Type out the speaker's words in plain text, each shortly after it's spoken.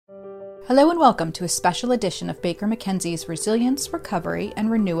Hello and welcome to a special edition of Baker McKenzie's Resilience, Recovery and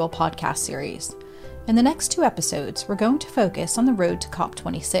Renewal podcast series. In the next two episodes, we're going to focus on the road to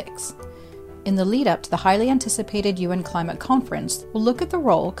COP26. In the lead up to the highly anticipated UN Climate Conference, we'll look at the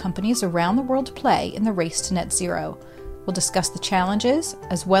role companies around the world play in the race to net zero. We'll discuss the challenges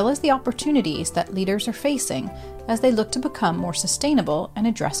as well as the opportunities that leaders are facing as they look to become more sustainable and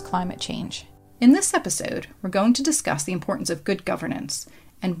address climate change. In this episode, we're going to discuss the importance of good governance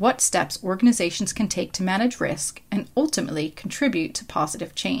and what steps organizations can take to manage risk and ultimately contribute to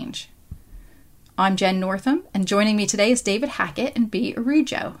positive change. I'm Jen Northam, and joining me today is David Hackett and Bea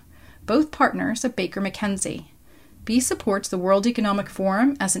Araujo, both partners at Baker McKenzie. Bea supports the World Economic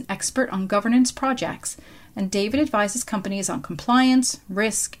Forum as an expert on governance projects, and David advises companies on compliance,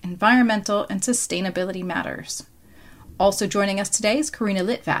 risk, environmental, and sustainability matters. Also joining us today is Karina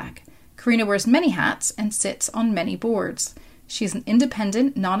Litvak. Karina wears many hats and sits on many boards. She's an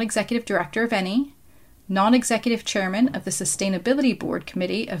independent non-executive director of Eni, non-executive chairman of the Sustainability Board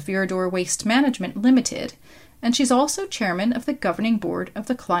Committee of Viridor Waste Management Limited, and she's also chairman of the governing board of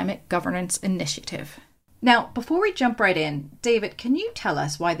the Climate Governance Initiative. Now, before we jump right in, David, can you tell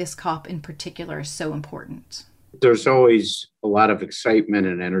us why this COP in particular is so important? There's always a lot of excitement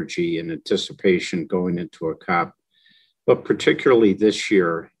and energy and anticipation going into a COP, but particularly this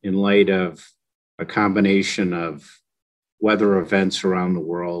year, in light of a combination of weather events around the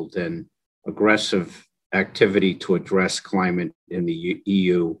world and aggressive activity to address climate in the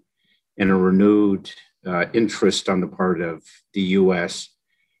EU and a renewed interest on the part of the US,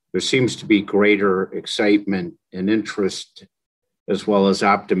 there seems to be greater excitement and interest as well as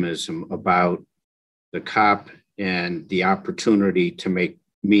optimism about the COP and the opportunity to make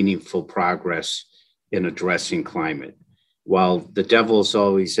meaningful progress in addressing climate. While the devil is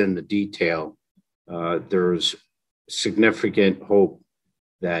always in the detail, there's significant hope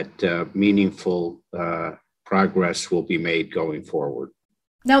that meaningful progress will be made going forward.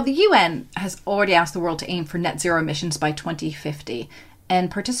 Now, the UN has already asked the world to aim for net zero emissions by 2050, and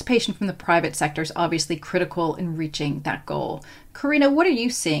participation from the private sector is obviously critical in reaching that goal. Karina, what are you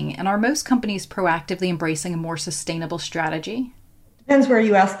seeing, and are most companies proactively embracing a more sustainable strategy? Depends where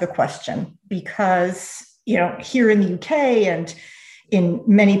you ask the question, because, here in the UK and in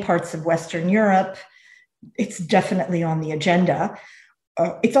many parts of Western Europe, it's definitely on the agenda.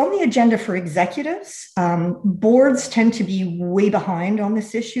 It's on the agenda for executives. Boards tend to be way behind on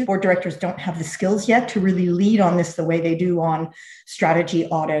this issue. Board directors don't have the skills yet to really lead on this the way they do on strategy,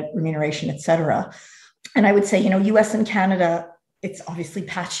 audit, remuneration, et cetera. And I would say, US and Canada, it's obviously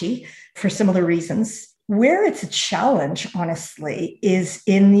patchy for similar reasons. Where it's a challenge, honestly, is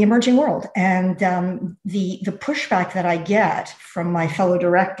in the emerging world. And the pushback that I get from my fellow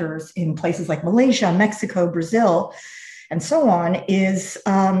directors in places like Malaysia, Mexico, Brazil, and so on is,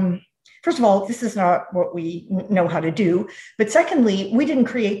 first of all, this is not what we know how to do. But secondly, we didn't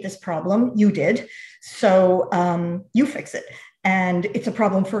create this problem. You did. So you fix it. And it's a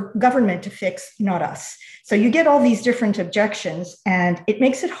problem for government to fix, not us. So you get all these different objections, and it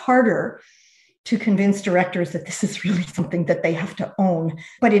makes it harder to convince directors that this is really something that they have to own,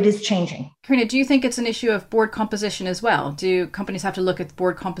 but it is changing. Karina, do you think it's an issue of board composition as well? Do companies have to look at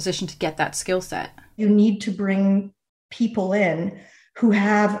board composition to get that skill set? You need to bring people in who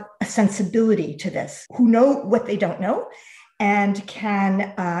have a sensibility to this, who know what they don't know, and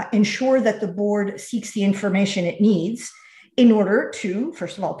can ensure that the board seeks the information it needs in order to,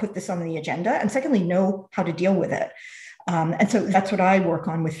 first of all, put this on the agenda, and secondly, know how to deal with it. And so that's what I work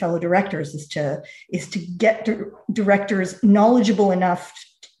on with fellow directors is to get directors knowledgeable enough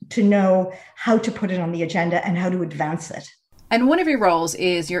to know how to put it on the agenda and how to advance it. And one of your roles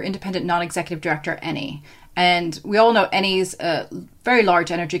is your independent non-executive director at Eni. And we all know Eni's a very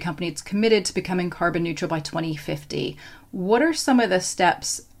large energy company. It's committed to becoming carbon neutral by 2050. What are some of the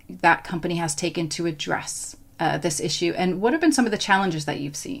steps that company has taken to address this issue? And what have been some of the challenges that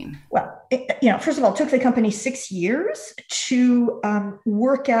you've seen? Well, first of all, it took the company 6 years to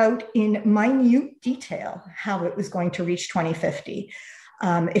work out in minute detail how it was going to reach 2050.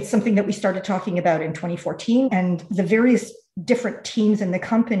 It's something that we started talking about in 2014, and the various different teams in the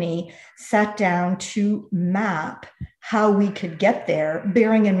company sat down to map how we could get there,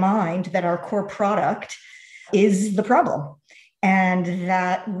 bearing in mind that our core product is the problem, and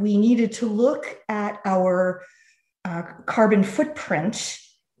that we needed to look at our carbon footprint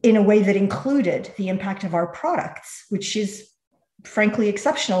in a way that included the impact of our products, which is frankly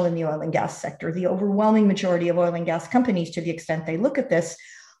exceptional in the oil and gas sector. The overwhelming majority of oil and gas companies, to the extent they look at this,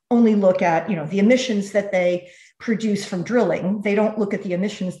 only look at the emissions that they produce from drilling. They don't look at the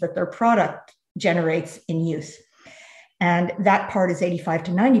emissions that their product generates in use. And that part is 85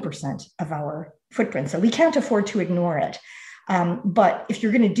 to 90% of our footprint. So we can't afford to ignore it. But if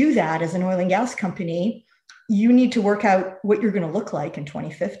you're going to do that as an oil and gas company, you need to work out what you're going to look like in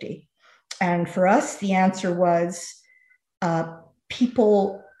 2050. And for us, the answer was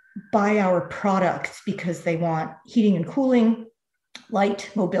people buy our products because they want heating and cooling, light,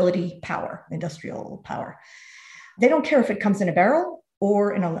 mobility, power, industrial power. They don't care if it comes in a barrel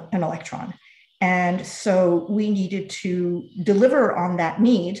or in an electron. And so we needed to deliver on that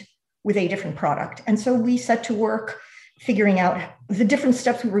need with a different product. And so we set to work figuring out the different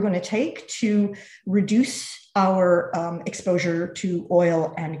steps we were going to take to reduce our exposure to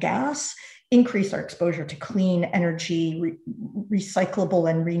oil and gas, increase our exposure to clean energy, recyclable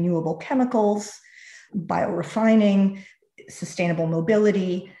and renewable chemicals, biorefining, sustainable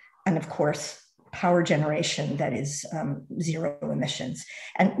mobility, and of course, power generation that is zero emissions.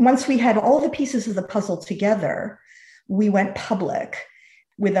 And once we had all the pieces of the puzzle together, we went public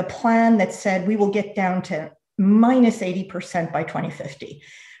with a plan that said we will get down to minus 80% by 2050.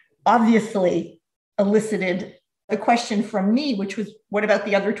 Obviously, elicited a question from me, which was, what about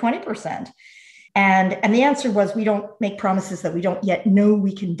the other 20%? And the answer was, we don't make promises that we don't yet know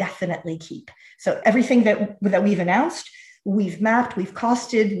we can definitely keep. So everything that we've announced, we've mapped, we've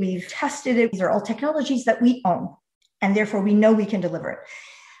costed, we've tested it. These are all technologies that we own, and therefore we know we can deliver it.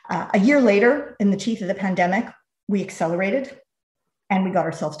 A year later, in the teeth of the pandemic, we accelerated and we got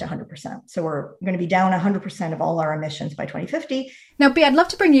ourselves to 100%. So we're going to be down 100% of all our emissions by 2050. Now, Bea, I'd love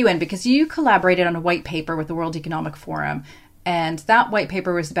to bring you in because you collaborated on a white paper with the World Economic Forum. And that white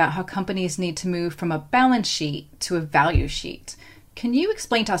paper was about how companies need to move from a balance sheet to a value sheet. Can you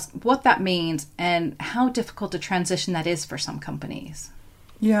explain to us what that means and how difficult a transition that is for some companies?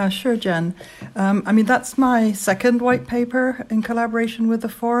 Yeah, sure, Jen. That's my second white paper in collaboration with the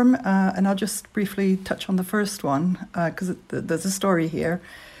forum, and I'll just briefly touch on the first one because there's a story here.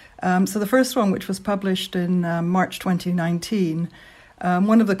 So the first one, which was published in March 2019,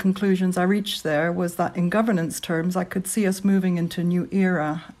 one of the conclusions I reached there was that in governance terms, I could see us moving into a new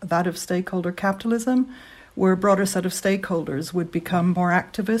era, that of stakeholder capitalism, where a broader set of stakeholders would become more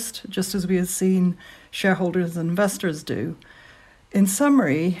activist, just as we have seen shareholders and investors do. In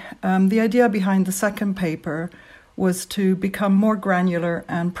summary, the idea behind the second paper was to become more granular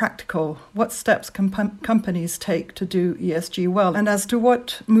and practical. What steps can companies take to do ESG well? And as to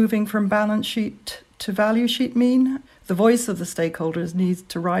what moving from balance sheet to value sheet mean, the voice of the stakeholders needs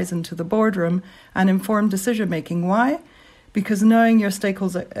to rise into the boardroom and inform decision-making. Why? Because knowing your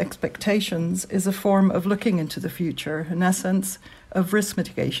stakeholders' expectations is a form of looking into the future, in essence, of risk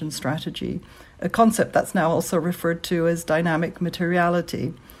mitigation strategy, a concept that's now also referred to as dynamic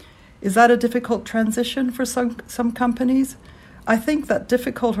materiality. Is that a difficult transition for some companies? I think that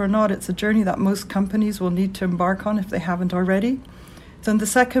difficult or not, it's a journey that most companies will need to embark on if they haven't already. So in the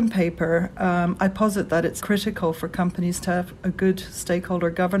second paper, I posit that it's critical for companies to have a good stakeholder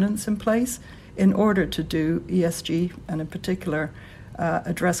governance in place in order to do ESG, and in particular,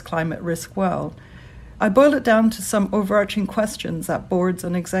 address climate risk well. I boil it down to some overarching questions that boards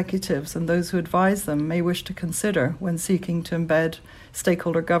and executives and those who advise them may wish to consider when seeking to embed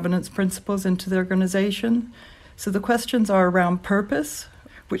stakeholder governance principles into the organization. So the questions are around purpose,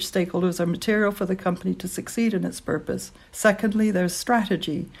 which stakeholders are material for the company to succeed in its purpose. Secondly, there's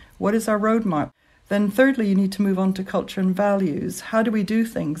strategy. What is our roadmap? Then thirdly, you need to move on to culture and values. How do we do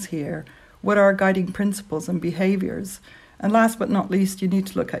things here? What are our guiding principles and behaviors? And last but not least, you need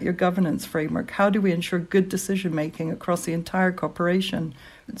to look at your governance framework. How do we ensure good decision-making across the entire corporation?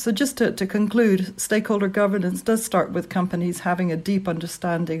 So just to conclude, stakeholder governance does start with companies having a deep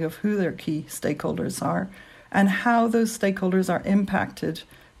understanding of who their key stakeholders are and how those stakeholders are impacted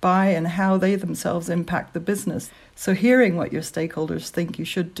by and how they themselves impact the business. So hearing what your stakeholders think you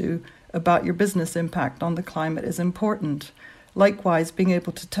should do about your business impact on the climate is important. Likewise, being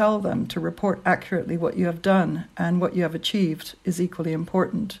able to tell them to report accurately what you have done and what you have achieved is equally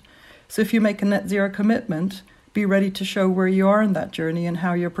important. So if you make a net zero commitment, be ready to show where you are in that journey and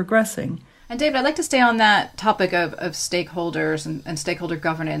how you're progressing. And David, I'd like to stay on that topic of stakeholders and stakeholder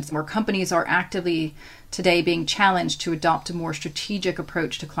governance, where companies are actively today being challenged to adopt a more strategic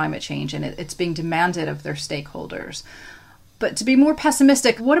approach to climate change, and it's being demanded of their stakeholders. But to be more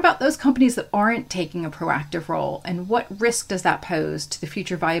pessimistic, what about those companies that aren't taking a proactive role, and what risk does that pose to the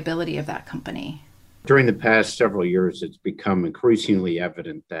future viability of that company? During the past several years, it's become increasingly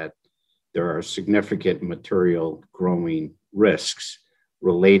evident that there are significant material growing risks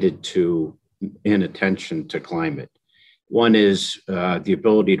related to inattention to climate. One is the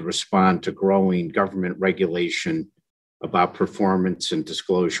ability to respond to growing government regulation about performance and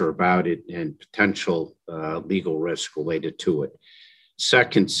disclosure about it and potential legal risk related to it.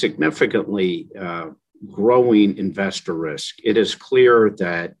 Second, significantly growing investor risk. It is clear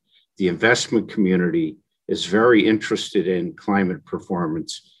that the investment community is very interested in climate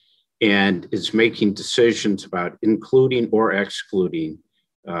performance and is making decisions about including or excluding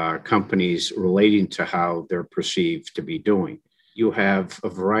companies relating to how they're perceived to be doing. You have a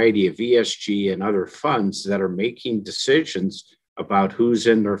variety of ESG and other funds that are making decisions about who's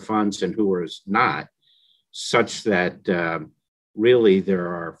in their funds and who is not, such that really there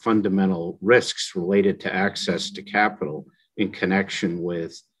are fundamental risks related to access to capital in connection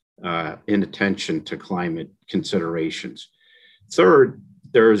with inattention to climate considerations. Third,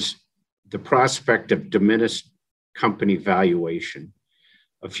 there's the prospect of diminished company valuation.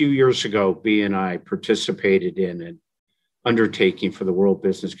 A few years ago, BNI participated in an undertaking for the World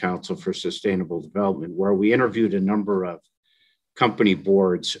Business Council for Sustainable Development, where we interviewed a number of company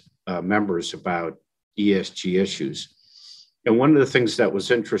boards members about ESG issues. And one of the things that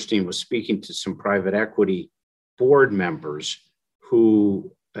was interesting was speaking to some private equity board members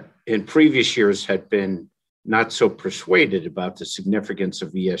who in previous years had been not so persuaded about the significance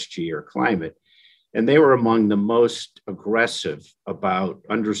of ESG or climate. And they were among the most aggressive about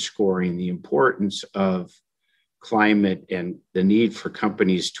underscoring the importance of climate and the need for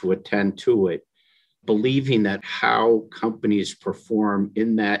companies to attend to it, believing that how companies perform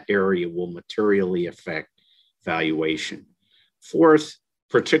in that area will materially affect valuation. Fourth,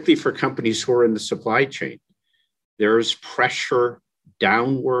 particularly for companies who are in the supply chain, there's pressure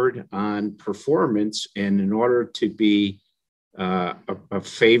downward on performance. And in order to be a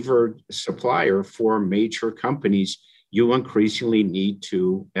favored supplier for major companies, you increasingly need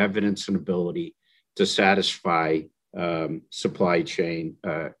to evidence an ability to satisfy supply chain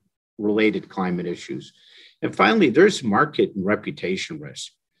related climate issues. And finally, there's market and reputation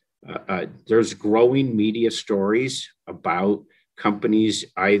risk. There's growing media stories about companies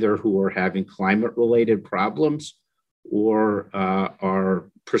either who are having climate related problems or are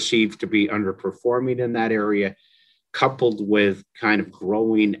perceived to be underperforming in that area, coupled with kind of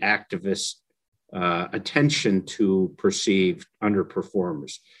growing activist attention to perceived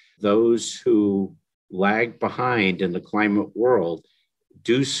underperformers. Those who lag behind in the climate world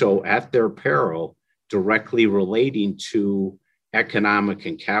do so at their peril, directly relating to economic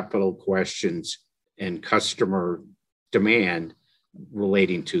and capital questions and customer demand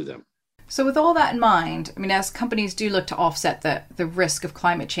relating to them. So with all that in mind, I mean, as companies do look to offset the risk of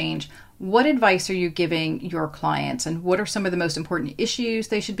climate change, what advice are you giving your clients, and what are some of the most important issues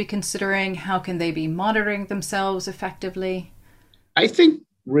they should be considering? How can they be monitoring themselves effectively? I think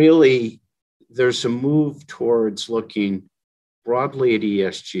really there's a move towards looking broadly at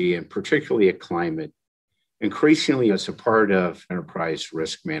ESG and particularly at climate, increasingly as a part of enterprise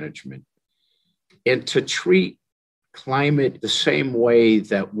risk management, and to treat climate the same way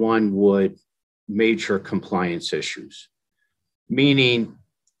that one would major compliance issues, meaning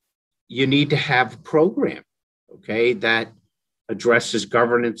you need to have a program, okay, that addresses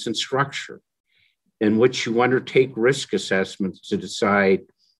governance and structure, in which you undertake risk assessments to decide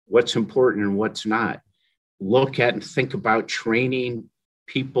what's important and what's not. Look at and think about training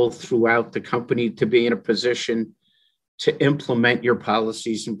people throughout the company to be in a position to implement your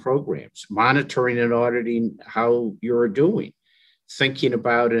policies and programs, monitoring and auditing how you're doing, thinking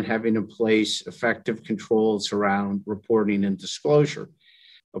about and having in place effective controls around reporting and disclosure.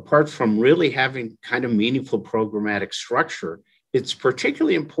 Apart from really having kind of meaningful programmatic structure, it's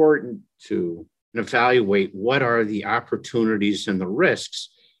particularly important to evaluate what are the opportunities and the risks,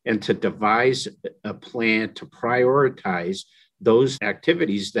 and to devise a plan to prioritize those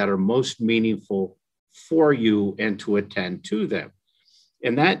activities that are most meaningful for you and to attend to them.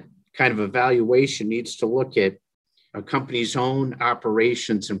 And that kind of evaluation needs to look at a company's own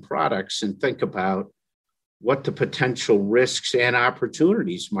operations and products and think about what the potential risks and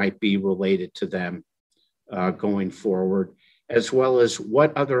opportunities might be related to them going forward, as well as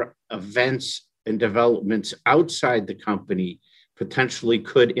what other events and developments outside the company potentially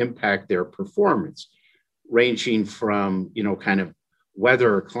could impact their performance, ranging from, kind of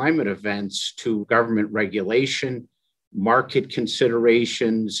weather or climate events to government regulation, market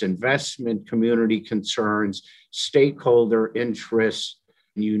considerations, investment community concerns, stakeholder interests.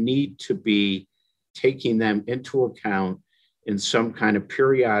 You need to be taking them into account in some kind of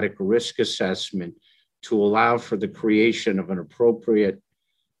periodic risk assessment to allow for the creation of an appropriate,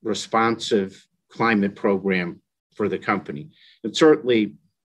 responsive climate program for the company. And certainly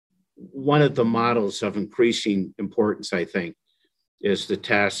one of the models of increasing importance, I think, is the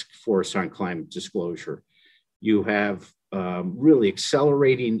Task Force on Climate Disclosure. You have really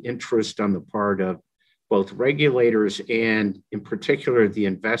accelerating interest on the part of both regulators and, in particular, the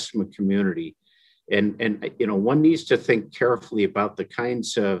investment community. And one needs to think carefully about the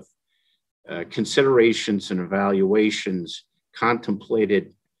kinds of considerations and evaluations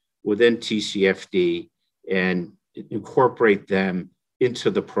contemplated within TCFD and incorporate them into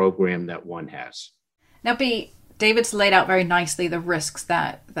the program that one has. Now, David's laid out very nicely the risks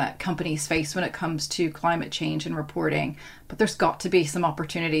that companies face when it comes to climate change and reporting, but there's got to be some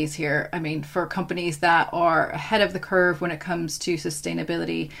opportunities here. I mean, for companies that are ahead of the curve when it comes to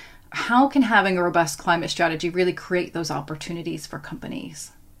sustainability, how can having a robust climate strategy really create those opportunities for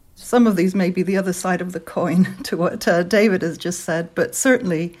companies? Some of these may be the other side of the coin to what David has just said, but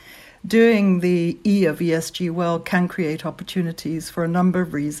certainly doing the E of ESG well can create opportunities for a number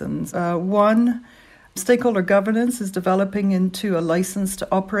of reasons. One, stakeholder governance is developing into a license to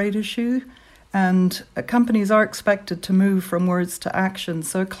operate issue, and companies are expected to move from words to action.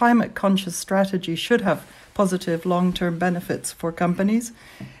 So a climate conscious strategy should have positive long-term benefits for companies.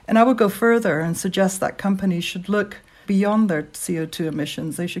 And I would go further and suggest that companies should look beyond their CO2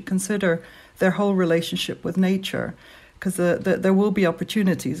 emissions. They should consider their whole relationship with nature, because there will be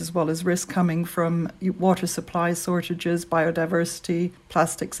opportunities as well as risk coming from water supply shortages, biodiversity,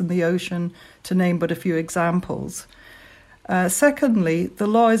 plastics in the ocean, to name but a few examples. Secondly, the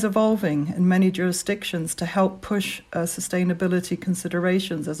law is evolving in many jurisdictions to help push sustainability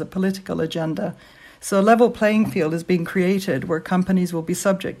considerations as a political agenda. So a level playing field is being created where companies will be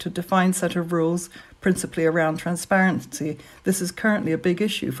subject to a defined set of rules, principally around transparency. This is currently a big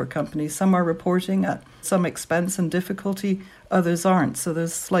issue for companies. Some are reporting at some expense and difficulty, others aren't. So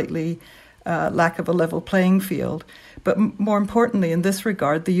there's slightly lack of a level playing field. But more importantly, in this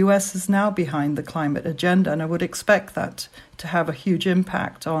regard, the US is now behind the climate agenda, and I would expect that to have a huge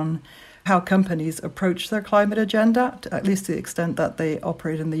impact on how companies approach their climate agenda, at least to the extent that they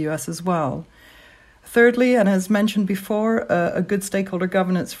operate in the US as well. Thirdly, and as mentioned before, a good stakeholder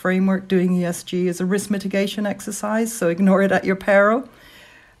governance framework doing ESG is a risk mitigation exercise, so ignore it at your peril.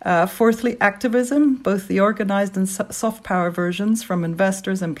 Fourthly, activism, both the organized and soft power versions from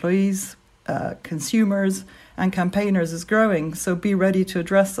investors, employees, consumers, and campaigners is growing, so be ready to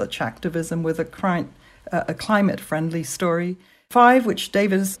address such activism with a climate-friendly story. 5, which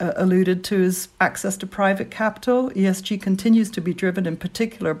David alluded to, is access to private capital. ESG continues to be driven in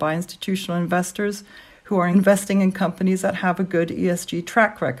particular by institutional investors who are investing in companies that have a good ESG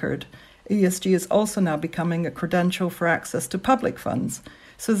track record. ESG is also now becoming a credential for access to public funds.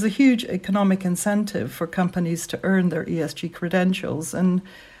 So there's a huge economic incentive for companies to earn their ESG credentials. And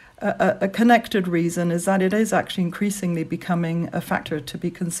a connected reason is that it is actually increasingly becoming a factor to be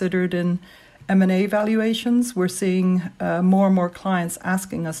considered in M&A valuations. We're seeing more and more clients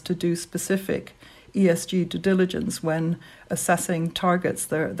asking us to do specific ESG due diligence when assessing targets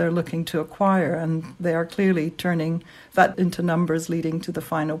they're looking to acquire, and they are clearly turning that into numbers leading to the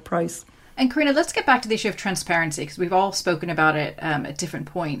final price. And Karina, let's get back to the issue of transparency, because we've all spoken about it at different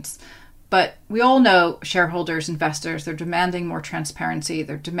points. But we all know shareholders, investors, they're demanding more transparency.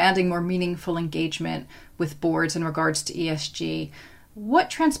 They're demanding more meaningful engagement with boards in regards to ESG. What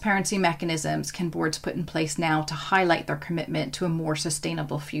transparency mechanisms can boards put in place now to highlight their commitment to a more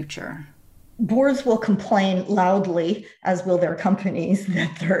sustainable future? Boards will complain loudly, as will their companies,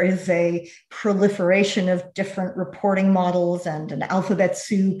 that there is a proliferation of different reporting models and an alphabet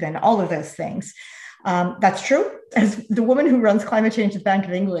soup and all of those things. That's true. As the woman who runs climate change at the Bank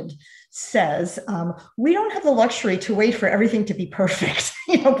of England says, we don't have the luxury to wait for everything to be perfect,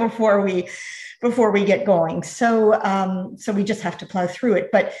 before we get going. So we just have to plow through it.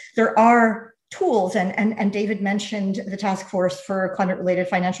 But there are tools, and David mentioned the Task Force for Climate-Related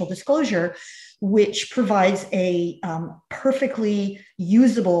Financial Disclosure, which provides a perfectly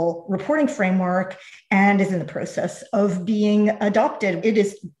usable reporting framework and is in the process of being adopted. It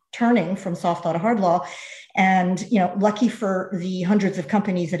is turning from soft law to hard law. And, lucky for the hundreds of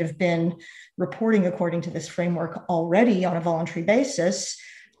companies that have been reporting according to this framework already on a voluntary basis,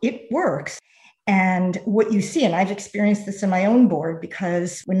 it works. And what you see, and I've experienced this in my own board,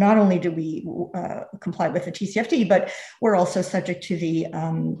 because not only do we comply with the TCFD, but we're also subject to the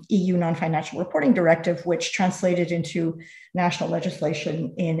EU Non-Financial Reporting Directive, which translated into national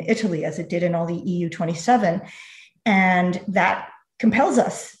legislation in Italy, as it did in all the EU 27. And that compels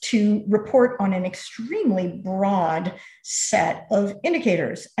us to report on an extremely broad set of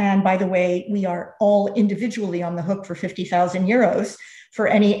indicators. And by the way, we are all individually on the hook for 50,000 euros for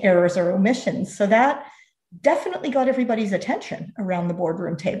any errors or omissions. So that definitely got everybody's attention around the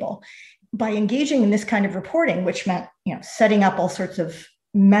boardroom table. By engaging in this kind of reporting, which meant setting up all sorts of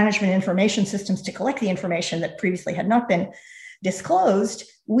management information systems to collect the information that previously had not been disclosed,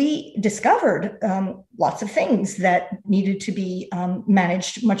 we discovered lots of things that needed to be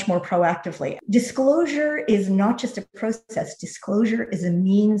managed much more proactively. Disclosure is not just a process. Disclosure is a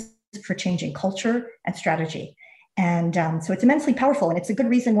means for changing culture and strategy. And so it's immensely powerful. And it's a good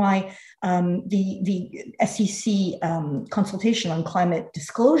reason why the SEC consultation on climate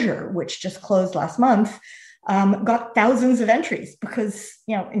disclosure, which just closed last month, got thousands of entries because,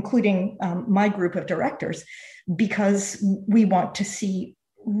 including my group of directors, because we want to see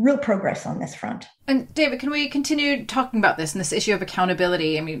real progress on this front. And David, can we continue talking about this and this issue of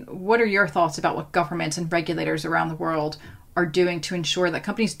accountability? I mean, what are your thoughts about what governments and regulators around the world are doing to ensure that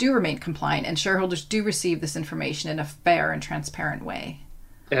companies do remain compliant and shareholders do receive this information in a fair and transparent way?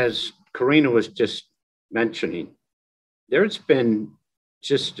 As Karina was just mentioning, there's been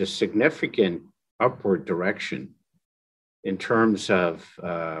just a significant upward direction in terms of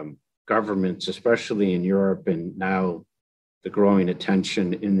governments, especially in Europe, and now the growing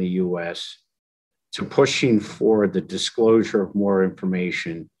attention in the US, to pushing for the disclosure of more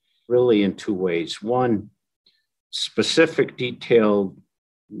information, really in two ways. One, specific, detailed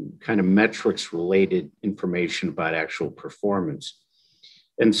kind of metrics related information about actual performance.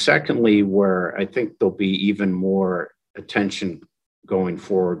 And secondly, where I think there'll be even more attention going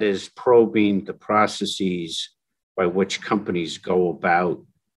forward, is probing the processes by which companies go about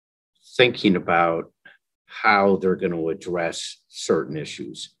thinking about how they're going to address certain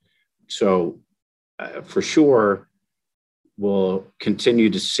issues. So for sure, we'll continue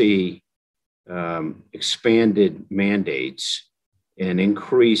to see expanded mandates and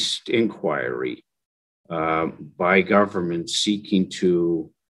increased inquiry by governments seeking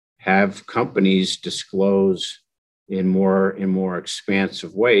to have companies disclose in more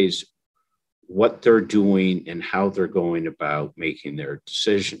expansive ways what they're doing and how they're going about making their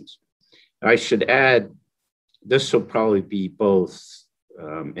decisions. I should add, this will probably be both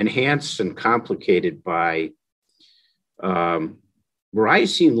enhanced and complicated by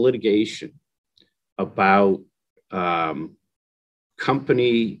rising litigation about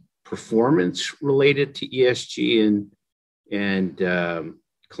company performance related to ESG and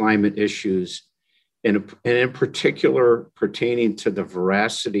climate issues, and in particular pertaining to the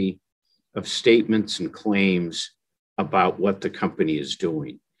veracity of statements and claims about what the company is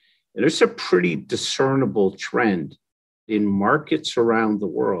doing. And there's a pretty discernible trend in markets around the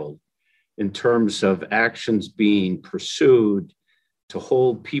world in terms of actions being pursued to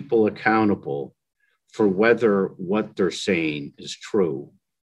hold people accountable for whether what they're saying is true.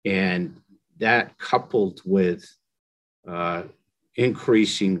 And that, coupled with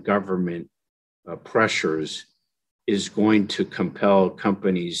increasing government pressures, is going to compel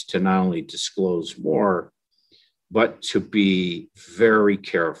companies to not only disclose more, but to be very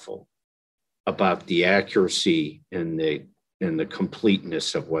careful about the accuracy and the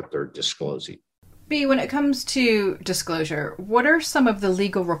completeness of what they're disclosing. B, when it comes to disclosure, what are some of the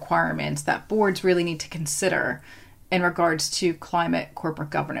legal requirements that boards really need to consider in regards to climate corporate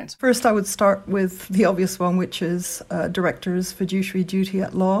governance? First, I would start with the obvious one, which is directors' fiduciary duty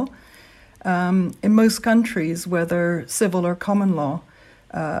at law. In most countries, whether civil or common law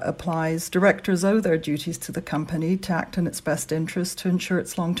applies, directors owe their duties to the company to act in its best interest to ensure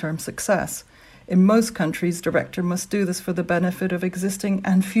its long-term success. In most countries, director must do this for the benefit of existing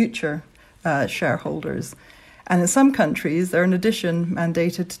and future shareholders. And in some countries, they're in addition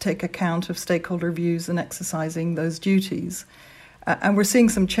mandated to take account of stakeholder views in exercising those duties. And we're seeing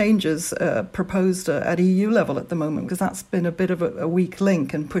some changes proposed at EU level at the moment, because that's been a bit of a weak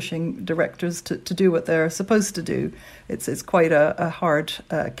link in pushing directors to do what they're supposed to do. It's quite a hard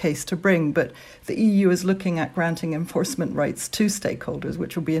case to bring, but the EU is looking at granting enforcement rights to stakeholders,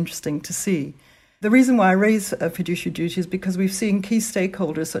 which will be interesting to see. The reason why I raise fiduciary duty is because we've seen key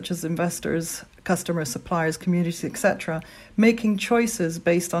stakeholders such as investors, customers, suppliers, communities, etc., making choices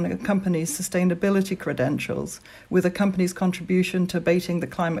based on a company's sustainability credentials, with a company's contribution to abating the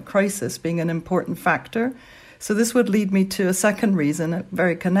climate crisis being an important factor. So this would lead me to a second reason,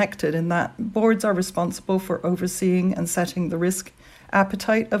 very connected, in that boards are responsible for overseeing and setting the risk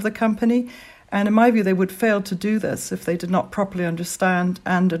appetite of the company. And in my view, they would fail to do this if they did not properly understand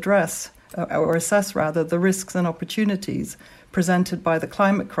and address or assess rather the risks and opportunities presented by the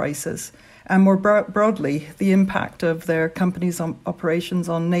climate crisis, and more broadly the impact of their company's operations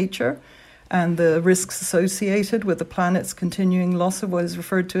on nature and the risks associated with the planet's continuing loss of what is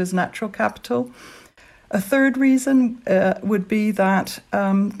referred to as natural capital. A third reason would be that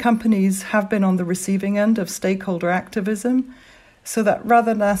companies have been on the receiving end of stakeholder activism. So that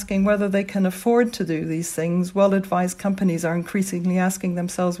rather than asking whether they can afford to do these things, well-advised companies are increasingly asking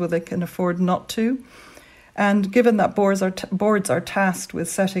themselves whether they can afford not to. And given that boards are tasked with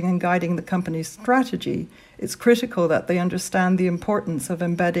setting and guiding the company's strategy, it's critical that they understand the importance of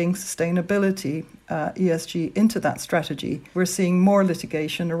embedding sustainability, ESG, into that strategy. We're seeing more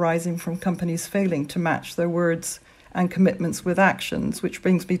litigation arising from companies failing to match their words and commitments with actions, which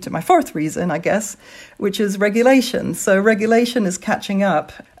brings me to my fourth reason, I guess, which is regulation. So regulation is catching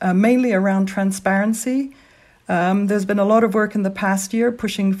up, mainly around transparency. There's been a lot of work in the past year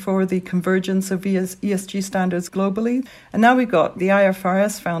pushing for the convergence of ESG standards globally. And now we've got the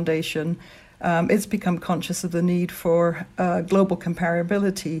IFRS Foundation. It's become conscious of the need for global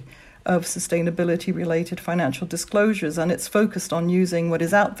comparability of sustainability-related financial disclosures, and it's focused on using what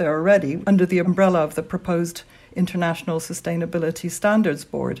is out there already under the umbrella of the proposed International Sustainability Standards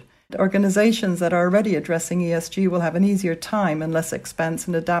Board. Organizations that are already addressing ESG will have an easier time and less expense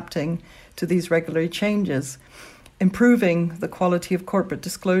in adapting to these regulatory changes. Improving the quality of corporate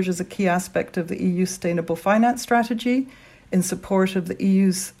disclosure is a key aspect of the EU Sustainable Finance Strategy in support of the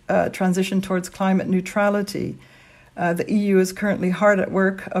EU's transition towards climate neutrality. The EU is currently hard at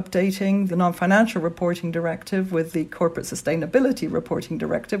work updating the non-financial reporting directive with the corporate sustainability reporting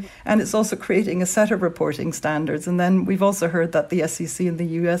directive, and it's also creating a set of reporting standards. And then we've also heard that the SEC in the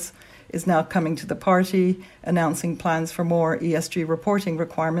US is now coming to the party, announcing plans for more ESG reporting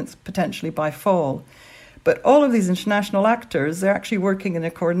requirements, potentially by fall. But all of these international actors, they're actually working in a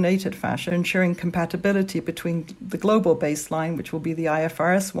coordinated fashion, ensuring compatibility between the global baseline, which will be the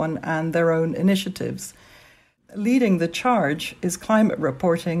IFRS one, and their own initiatives. Leading the charge is climate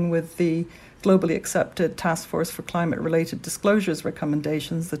reporting with the globally accepted Task Force for Climate-Related Disclosures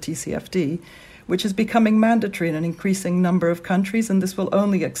recommendations, the TCFD, which is becoming mandatory in an increasing number of countries, and this will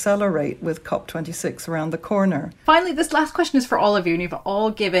only accelerate with COP26 around the corner. Finally, this last question is for all of you, and you've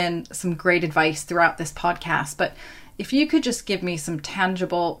all given some great advice throughout this podcast, but if you could just give me some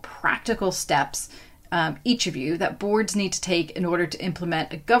tangible, practical steps, each of you, that boards need to take in order to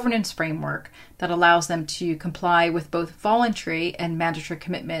implement a governance framework that allows them to comply with both voluntary and mandatory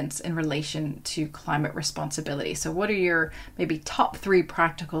commitments in relation to climate responsibility. So what are your maybe top 3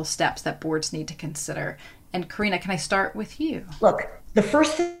 practical steps that boards need to consider? And Karina, can I start with you? Look, the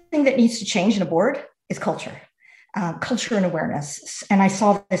first thing that needs to change in a board is culture. Culture and awareness. And I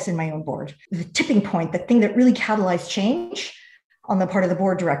saw this in my own board. The tipping point, the thing that really catalyzed change on the part of the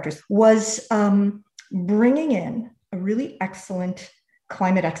board directors was bringing in a really excellent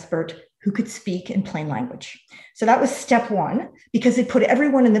climate expert who could speak in plain language. So that was step 1, because it put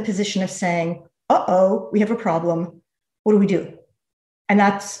everyone in the position of saying, uh-oh, we have a problem. What do we do? And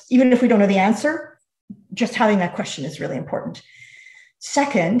that's, even if we don't know the answer, just having that question is really important.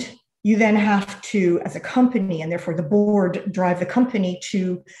 Second, you then have to, as a company, and therefore the board, drive the company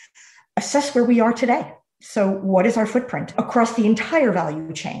to assess where we are today. So what is our footprint across the entire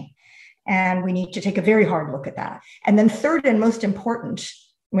value chain? And we need to take a very hard look at that. And then third and most important,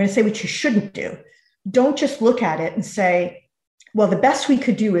 I'm going to say what you shouldn't do. Don't just look at it and say, well, the best we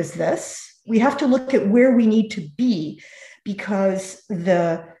could do is this. We have to look at where we need to be, because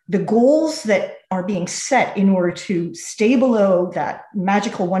the goals that are being set in order to stay below that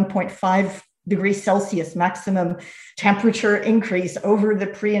magical 1.5 degrees Celsius maximum temperature increase over the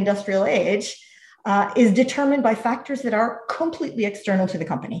pre-industrial age is determined by factors that are completely external to the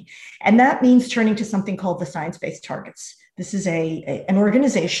company. And that means turning to something called the Science-Based Targets. This is an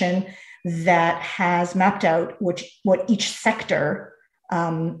organization that has mapped out what each sector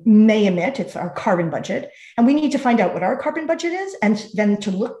may emit. It's our carbon budget. And we need to find out what our carbon budget is, and then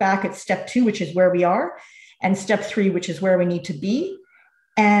to look back at step 2, which is where we are, and step 3, which is where we need to be,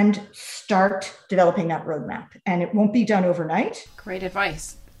 and start developing that roadmap. And it won't be done overnight. Great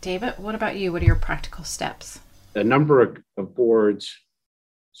advice. David, what about you? What are your practical steps? A number of boards,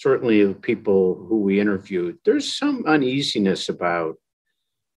 certainly the people who we interviewed, there's some uneasiness about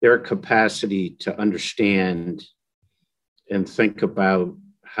their capacity to understand and think about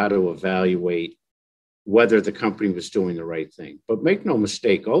how to evaluate whether the company was doing the right thing. But make no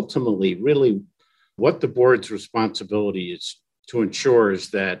mistake, ultimately, really what the board's responsibility is to ensure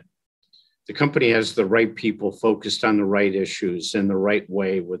is that the company has the right people focused on the right issues in the right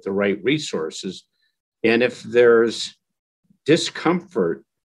way with the right resources. And if there's discomfort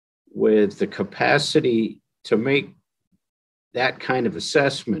with the capacity to make that kind of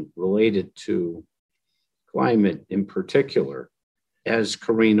assessment related to climate in particular, as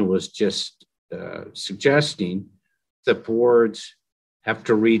Karina was just suggesting, the boards have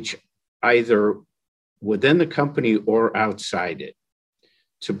to reach either within the company or outside it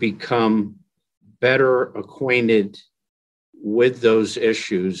to become better acquainted with those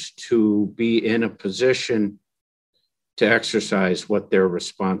issues to be in a position to exercise what their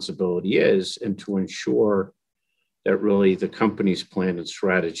responsibility is and to ensure that really the company's plan and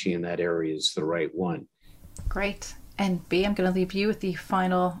strategy in that area is the right one. Great. And B, I'm going to leave you with the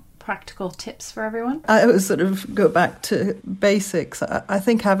final practical tips for everyone. I would sort of go back to basics. I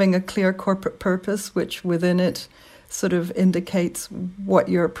think having a clear corporate purpose, which within it sort of indicates what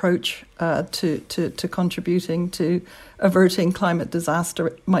your approach to contributing to averting climate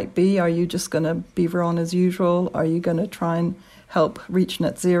disaster might be. Are you just going to beaver on as usual? Are you going to try and help reach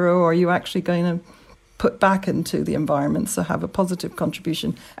net zero? Or are you actually going to put back into the environment, so have a positive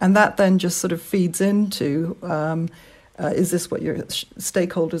contribution? And that then just sort of feeds into, is this what your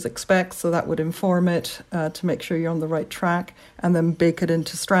stakeholders expect? So that would inform it to make sure you're on the right track, and then bake it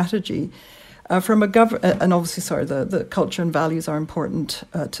into strategy. From a and obviously, the culture and values are important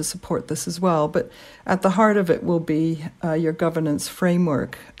to support this as well. But at the heart of it will be your governance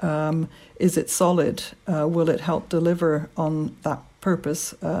framework. Is it solid? Will it help deliver on that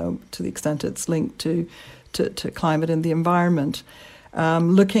purpose to the extent it's linked to climate and the environment?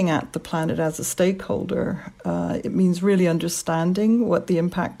 Looking at the planet as a stakeholder, it means really understanding what the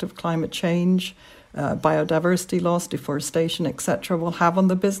impact of climate change, biodiversity loss, deforestation, etc. will have on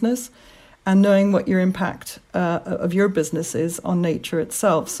the business, and knowing what your impact of your business is on nature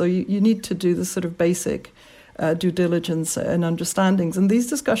itself. So you need to do the sort of basic due diligence and understandings. And these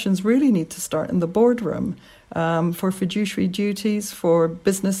discussions really need to start in the boardroom for fiduciary duties, for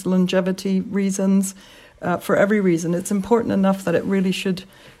business longevity reasons, for every reason. It's important enough that it really should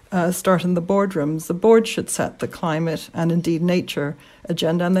start in the boardrooms. The board should set the climate and indeed nature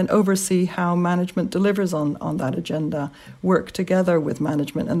agenda and then oversee how management delivers on that agenda, work together with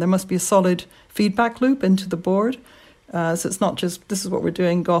management. And there must be a solid feedback loop into the board. So it's not just, this is what we're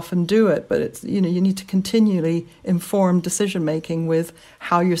doing, go off and do it, but it's, you need to continually inform decision-making with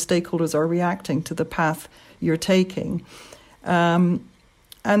how your stakeholders are reacting to the path you're taking.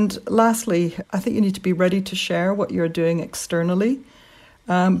 And lastly, I think you need to be ready to share what you're doing externally,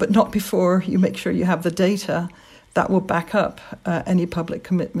 but not before you make sure you have the data that will back up any public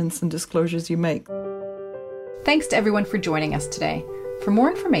commitments and disclosures you make. Thanks to everyone for joining us today. For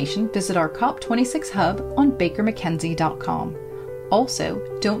more information, visit our COP26 hub on bakermckenzie.com.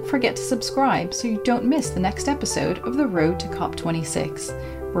 Also, don't forget to subscribe so you don't miss the next episode of The Road to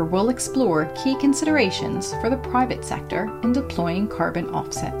COP26, where we'll explore key considerations for the private sector in deploying carbon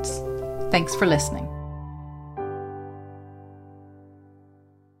offsets. Thanks for listening.